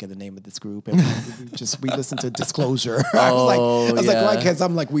can't I think of the name of this group? And we listened to Disclosure. I was like, why? Because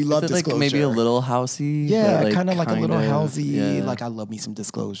I'm like, we love Is it Disclosure. Like maybe a little housey. Yeah, but kind of like a little housey. Yeah. Like I love me some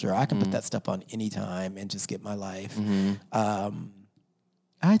Disclosure. I can put that stuff on anytime and just get my life.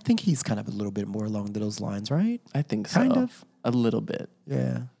 I think he's kind of a little bit more along those lines, right? I think so. Kind of. A little bit.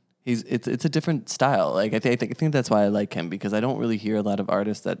 Yeah. It's a different style. Like I think that's why I like him, because I don't really hear a lot of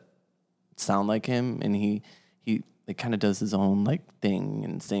artists that sound like him, and he like kind of does his own like thing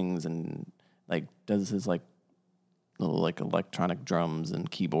and sings and like does his like little like electronic drums and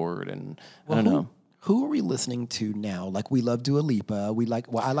keyboard and I don't know. Who are we listening to now? Like we love Dua Lipa.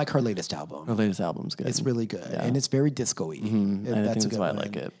 I like her latest album. Her latest album's good. It's really good, and it's very disco-y. I think that's why I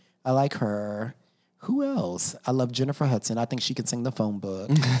like it. I like her. Who else? I love Jennifer Hudson. I think she can sing the phone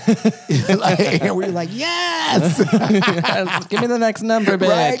book. And we're like, yes! Yes, give me the next number, bitch.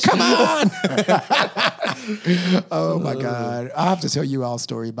 Right, come on. Oh, my God. I'll have to tell you all a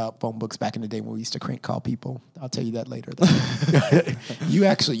story about phone books back in the day when we used to crank call people. I'll tell you that later. You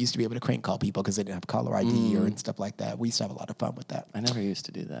actually used to be able to crank call people because they didn't have caller ID and stuff like that. We used to have a lot of fun with that. I never used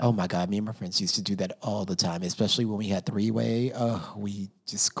to do that. Oh, my God. Me and my friends used to do that all the time, especially when we had three-way. We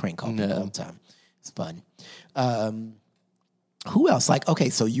just crank call people all the time. It's fun. Who else? Like, okay,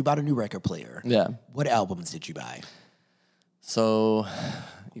 so you bought a new record player. Yeah. What albums did you buy? So,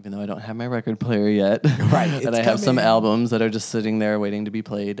 even though I don't have my record player yet, Right, and I have some albums that are just sitting there waiting to be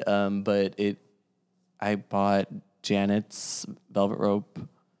played, but I bought Janet's Velvet Rope,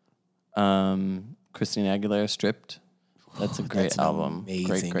 Christina Aguilera Stripped. That's a great album.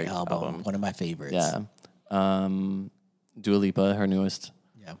 Amazing Great album. One of my favorites. Yeah. Dua Lipa, her newest.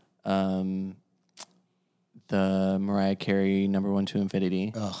 Yeah. The Mariah Carey #1 to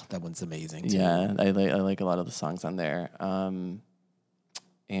Infinity. Oh, that one's amazing too. Yeah, I like a lot of the songs on there. And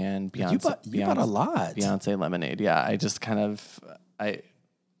Beyonce. You bought a lot. Beyonce Lemonade. Yeah, I just kind of I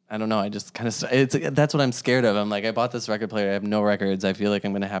don't know. I just kind of that's what I'm scared of. I'm like, I bought this record player. I have no records. I feel like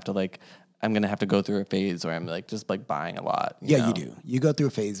I'm gonna have to go through a phase where I'm like just like buying a lot. You know? You do. You go through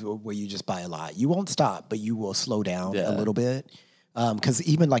a phase where you just buy a lot. You won't stop, but you will slow down a little bit. Because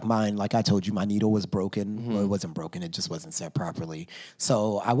even like mine, like I told you, my needle was broken. Well, it wasn't broken. It just wasn't set properly.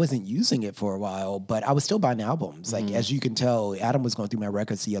 So I wasn't using it for a while, but I was still buying albums. Like, as you can tell, Adam was going through my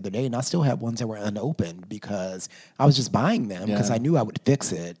records the other day, and I still had ones that were unopened because I was just buying them because I knew I would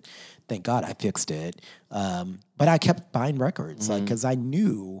fix it. Thank God I fixed it. But I kept buying records, like, because I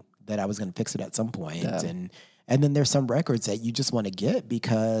knew that I was going to fix it at some point. And then there's some records that you just want to get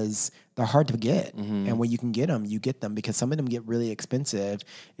because they're hard to get. And when you can get them, you get them because some of them get really expensive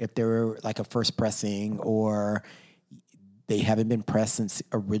if they're like a first pressing or they haven't been pressed since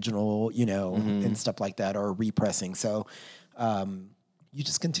original, and stuff like that, or repressing. So you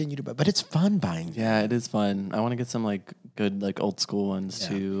just continue to buy. But it's fun buying them. Yeah, it is fun. I want to get some like good like old school ones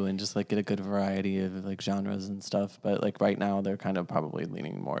Yeah. too, and just like get a good variety of like genres and stuff. But like right now, they're kind of probably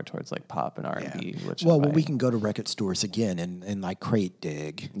leaning more towards like pop and R&B. Which Well, when we can go to record stores again and like crate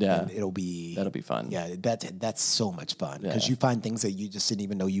dig, Yeah. and that'll be fun. Yeah, that's so much fun because Yeah. you find things that you just didn't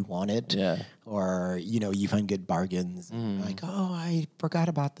even know you wanted. Yeah. Or you find good bargains. And like, oh, I forgot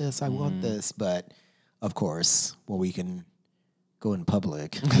about this. I want this, but of course, when we can go in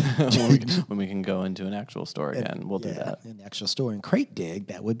public, when we can go into an actual store again, we'll do that. in the actual store and crate dig,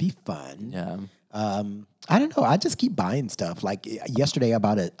 that would be fun. Yeah. I don't know. I just keep buying stuff. Like yesterday, I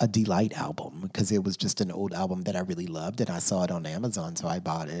bought a Delight album because it was just an old album that I really loved, and I saw it on Amazon, so I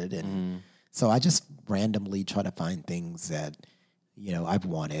bought it. And so I just randomly try to find things that I've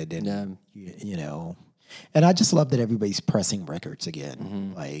wanted, and and I just love that everybody's pressing records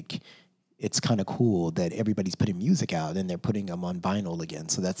again. Like it's kind of cool that everybody's putting music out and they're putting them on vinyl again.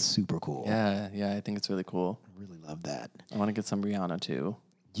 So that's super cool. Yeah. I think it's really cool. I really love that. I want to get some Rihanna too.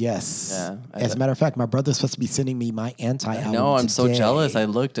 Yes. Yeah. As a matter of fact, my brother's supposed to be sending me my anti-album. No, I'm so today. jealous. I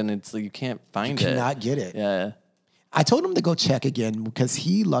looked and it's like you can't find it. Cannot get it. Yeah. I told him to go check again because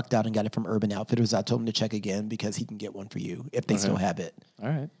he lucked out and got it from Urban Outfitters. I told him to check again because he can get one for you if they still have it. All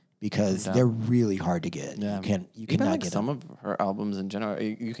right. Because they're really hard to get. Yeah. You Even cannot like get some them. of her albums in general.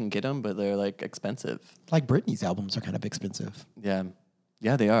 You can get them, but they're like expensive. Like Britney's albums are kind of expensive. Yeah.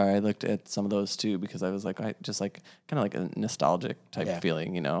 Yeah, they are. I looked at some of those too because I was like, I just like kind of like a nostalgic type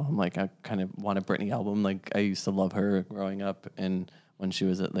feeling, I'm like, I kind of want a Britney album. Like I used to love her growing up and when she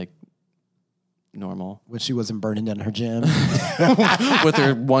was at like normal When she wasn't burning down her gym. with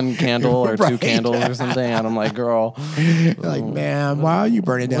her one candle or two Right. candles or something. And I'm like, girl, Like, man, why are you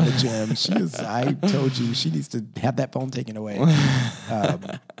burning down the gym? I told you she needs to have that phone taken away.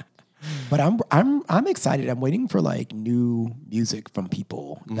 But I'm excited. I'm waiting for like new music from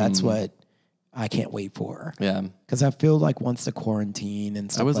people. That's what I can't wait for. yeah. Because I feel like once the quarantine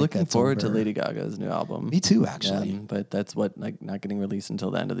and stuff I was like looking that's forward to over- Lady Gaga's new album. Me too, Yeah, actually. but that's what like not getting released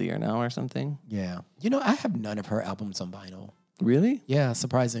until the end of the year now or something. Yeah. I have none of her albums on vinyl. Really? Yeah,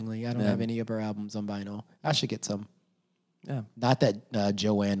 surprisingly. I don't Yeah. have any of her albums on vinyl. I should get some. Yeah. Not that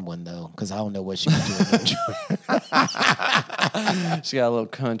Joanne one, though, because I don't know what she was doing. She got a little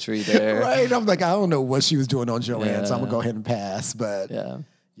country there. Right? I'm like, I don't know what she was doing on Joanne, so I'm going Yeah. to go ahead and pass. But, Yeah.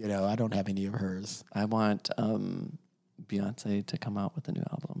 I don't have any of hers. I want Beyonce to come out with a new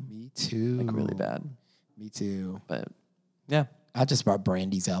album. Me too. Like really bad. Me too. But yeah. I just bought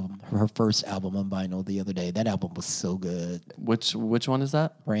Brandy's album, her first album on vinyl the other day. That album was so good. Which one is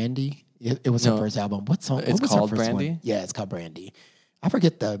that? Brandy. It was her No. first album. What song? It's what was called her first Brandy? One? Yeah, it's called Brandy. I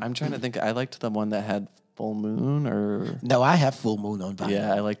forget the. I'm trying to think. I liked the one that had Full Moon or No, I have Full Moon on vinyl.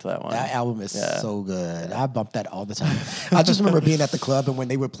 yeah, I liked that one. That album is Yeah. so good. I bump that all the time. I just remember being at the club and when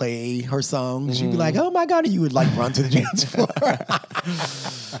they would play her songs, you'd be like, "Oh my god!" and you would like run to the dance floor,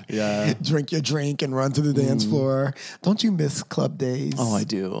 Yeah. drink your drink, and run to the dance floor. Don't you miss club days? Oh, I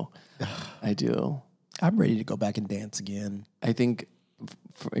do. I do. I'm ready to go back and dance again. I think,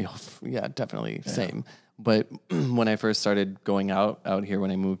 yeah, definitely same. But when I first started going out here,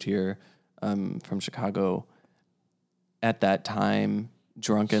 when I moved here from Chicago, at that time,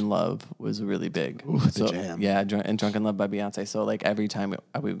 Drunken Love was really big. Ooh, the jam. Yeah, and Drunken Love by Beyonce. So like every time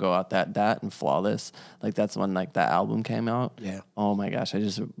I would go out, that and Flawless, like that's when like that album came out. Yeah. Oh my gosh,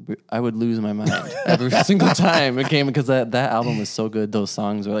 I would lose my mind every single time it came because that album was so good. Those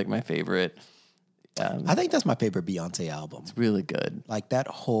songs were like my favorite. I think that's my favorite Beyonce album. Really good. Like that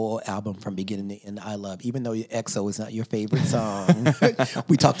whole album from beginning to end, I love. Even though EXO is not your favorite song,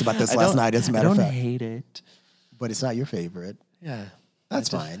 we talked about this last night. As a matter of I don't fact, hate it. but it's not your favorite. Yeah, That's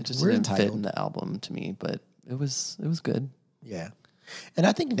It just- fine. It just We're didn't fit entitled. in the album to me, but it was good. Yeah. And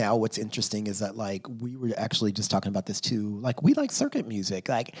I think now what's interesting is that like we were actually just talking about this too. Like we like circuit music.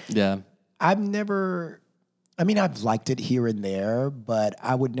 Like Yeah, I've liked it here and there, but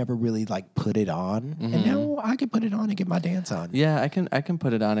I would never really like put it on. And now I can put it on and get my dance on. yeah. I can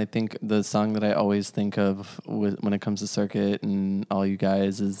put it on. I think the song that I always think of when it comes to circuit and all you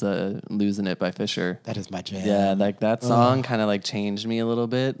guys is "Losing It" by Fisher. That is my jam. Yeah, like that song kind of like changed me a little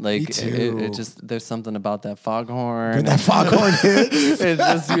bit. Like too. it just there's something about that foghorn. When that foghorn hits. It's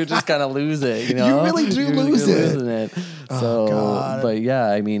just you just kind of lose it, you know. You really do You're lose it. losing it. Oh, So, God. but yeah,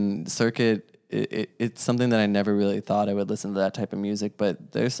 I mean, circuit. It's something that I never really thought I would listen to that type of music,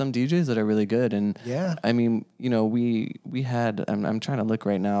 but there's some DJs that are really good, and Yeah. I mean, we had. I'm trying to look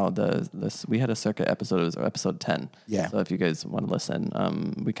right now. We had a circuit episode. It was episode 10. Yeah. So if you guys want to listen,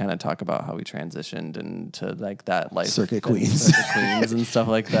 we kind of talk about how we transitioned into like that life, Circuit and queens. circuit queens, and stuff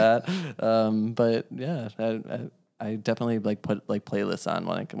like that. But yeah, I definitely like put like playlists on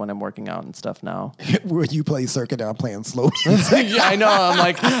when I'm working out and stuff now. When you play circuit, I'm playing slow. Yeah, I know.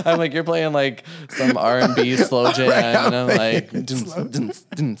 I'm like you're playing like some R&B slow jam, and I'm like,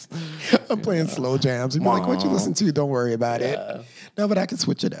 I'm playing slow jams. You'd be like, what you listen to? Don't worry about it. No, but I can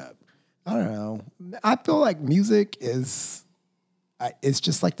switch it up. I don't know. I feel like music is, it's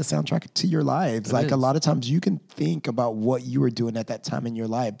just like the soundtrack to your lives. Like a lot of times you can think about what you were doing at that time in your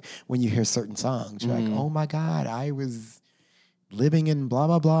life when you hear certain songs. You're like, oh my God, I was living in blah,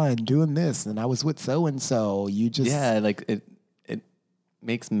 blah, blah and doing this. And I was with so-and-so. You just... Yeah, like it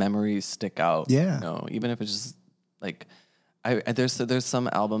makes memories stick out. Yeah. You know, even if it's just like... there's some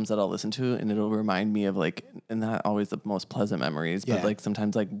albums that I'll listen to and it'll remind me of like, and not always the most pleasant memories, but like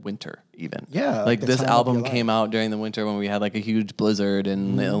sometimes like winter even. Yeah. Like the this time of album your came out during the winter when we had like a huge blizzard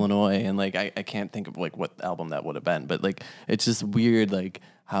in Illinois, and like I can't think of like what album that would have been, but like it's just weird like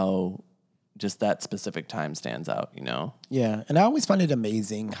how just that specific time stands out, you know? Yeah. And I always find it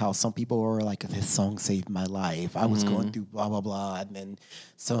amazing how some people are like, this song saved my life. I was going through blah, blah, blah. And then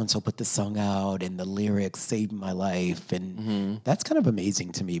so-and-so put this song out and the lyrics saved my life. And that's kind of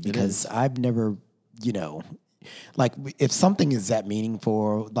amazing to me because I've never, you know, like if something is that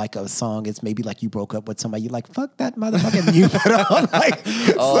meaningful, like a song, it's maybe like you broke up with somebody, you're like, fuck that motherfucker. And you put on like,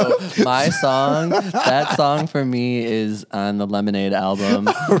 my song, that song for me is on the Lemonade album.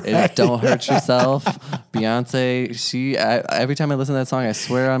 It's Don't Hurt Yourself. Beyonce, every time I listen to that song, I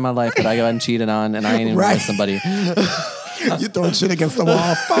swear on my life that I got cheated on and I ain't even with somebody. You throwing shit against the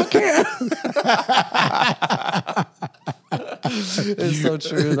wall. Fuck him. It's so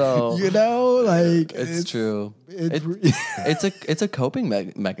true though. You know, like it's true. It's a coping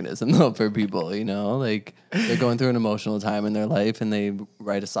mechanism though for people, you know, like they're going through an emotional time in their life and they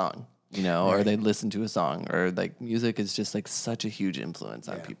write a song, you know, or they listen to a song, or like music is just like such a huge influence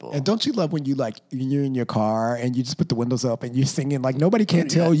on people. And don't you love when you're in your car and you just put the windows up and you're singing, like nobody can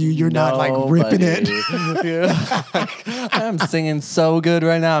tell you're not like ripping it. I'm singing so good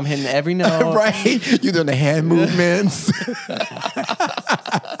right now. I'm hitting every note. Right. You're doing the hand movements.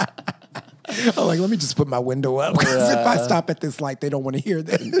 I'm like, let me just put my window up. Because if I stop at this light, they don't want to hear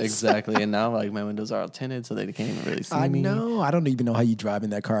this. Exactly. And now like my windows are all tinted so they can't even really see me. I know. I don't even know how you drive in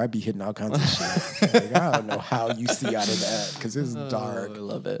that car. I'd be hitting all kinds of shit. Like, I don't know how you see out of that because it's dark. I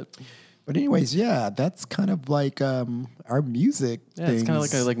love it. But anyways, yeah, that's kind of like our music things. It's kind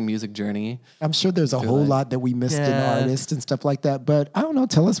of like a music journey. I'm sure there's a whole lot that we missed in artists and stuff like that. But I don't know.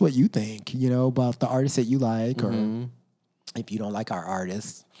 Tell us what you think, you know, about the artists that you like, or if you don't like our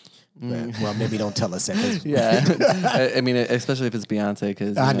artists. But, well, maybe don't tell us that. Yeah. I mean, especially if it's Beyonce.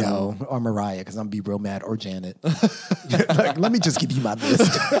 Because I know. Or Mariah, because I'm going to be real mad, or Janet. Like, let me just give you my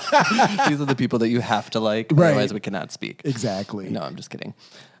list. These are the people that you have to like. Right. Otherwise, we cannot speak. Exactly. No, I'm just kidding.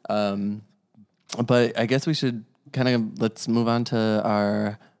 But I guess we should kind of, let's move on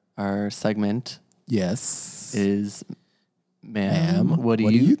to our segment. Yes. Is, ma'am, what do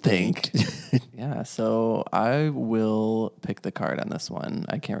you think? Yeah, so I will pick the card on this one.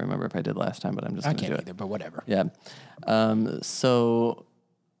 I can't remember if I did last time, but I'm just going to do it. I can't either, but whatever. Yeah. So,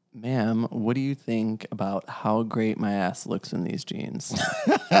 ma'am, what do you think about how great my ass looks in these jeans?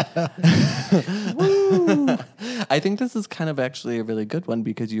 I think this is kind of actually a really good one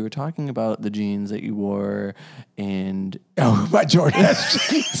because you were talking about the jeans that you wore and... Oh, my Jordan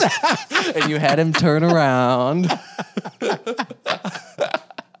jeans. And you had him turn around.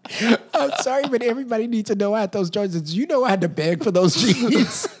 I'm sorry, but everybody needs to know I had those Jordans. You know I had to beg for those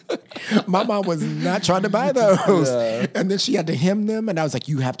jeans. My mom was not trying to buy those. Yeah. And then she had to hem them, and I was like,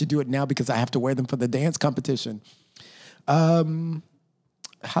 you have to do it now because I have to wear them for the dance competition. How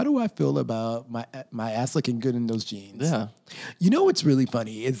do I feel about my ass looking good in those jeans? Yeah. You know what's really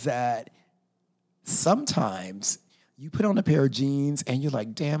funny is that sometimes you put on a pair of jeans and you're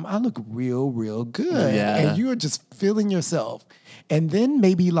like, damn, I look real, real good. Yeah. And you're just feeling yourself. And then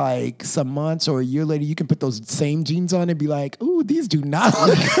maybe like some months or a year later, you can put those same jeans on and be like, ooh, these do not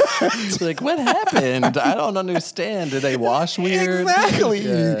look good. Like, what happened? I don't understand. Did they wash weird? Exactly.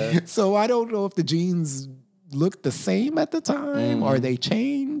 Yeah. So I don't know if the jeans looked the same at the time or they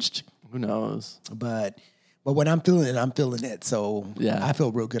changed. Who knows? But when I'm feeling it, I'm feeling it. So yeah. I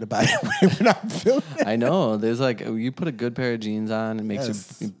feel real good about it when I'm feeling it. I know. There's like, you put a good pair of jeans on, it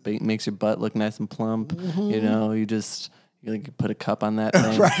makes your butt look nice and plump. You know, you like put a cup on that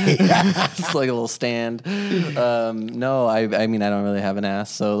thing. Right. It's like a little stand. No, I mean, I don't really have an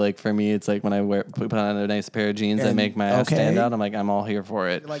ass. So like for me, it's like when I put on a nice pair of jeans that make my ass stand out, I'm like, I'm all here for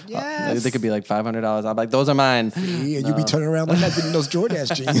it. You're like, yes. They could be like $500. I'm like, those are mine. See, and you be turning around like that in those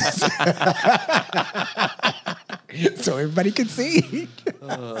Jordache jeans. so everybody could see.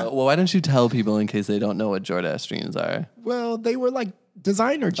 Well, why don't you tell people in case they don't know what Jordache jeans are? Well, they were like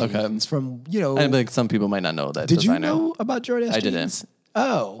designer jeans from, And like some people might not know that. Did designer. you know about Jordache I jeans? didn't.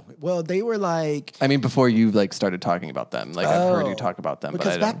 Oh, well, they were like... I mean, before you like started talking about them, like I've heard you talk about them.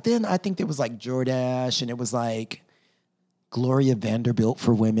 Because but I back then, I think there was like Jordache and it was like Gloria Vanderbilt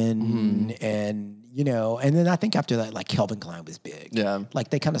for women and, you know, and then I think after that, like Calvin Klein was big. Yeah. Like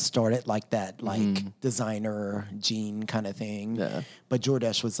they kind of started like that, like designer jean kind of thing. Yeah. But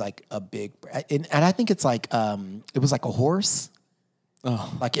Jordache was like a big, and I think it's like, it was like a horse.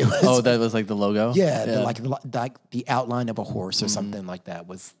 Oh, Like it was. oh, that was like the logo. Yeah, like the outline of a horse or something like that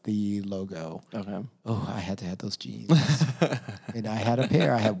was the logo. Okay. Oh, I had to have those jeans, and I had a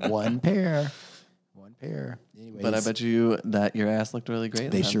pair. I had one pair. Anyways, But I bet you that your ass looked really great.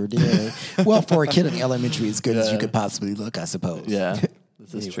 they then. sure did. Well, for a kid in elementary, as good as you could possibly look, I suppose. Yeah,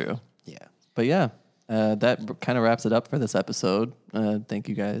 this is true. Yeah. But yeah, that kind of wraps it up for this episode. Thank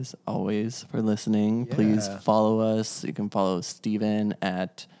you guys always for listening. Please Yeah. follow us. You can follow Steven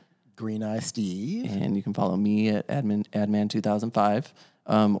at, Green Eye Steve. and you can follow me at Adman2005.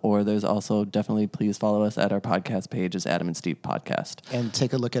 Or there's also definitely please follow us at our podcast page is Adam and Steve Podcast. And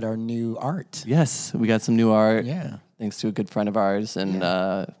take a look at our new art. Yes, we got some new art. Yeah. Thanks to a good friend of ours. And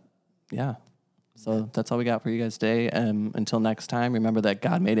yeah. So that's all we got for you guys today. Until next time, remember that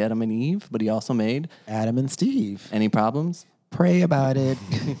God made Adam and Eve, but he also made Adam and Steve. any problems? Pray about it.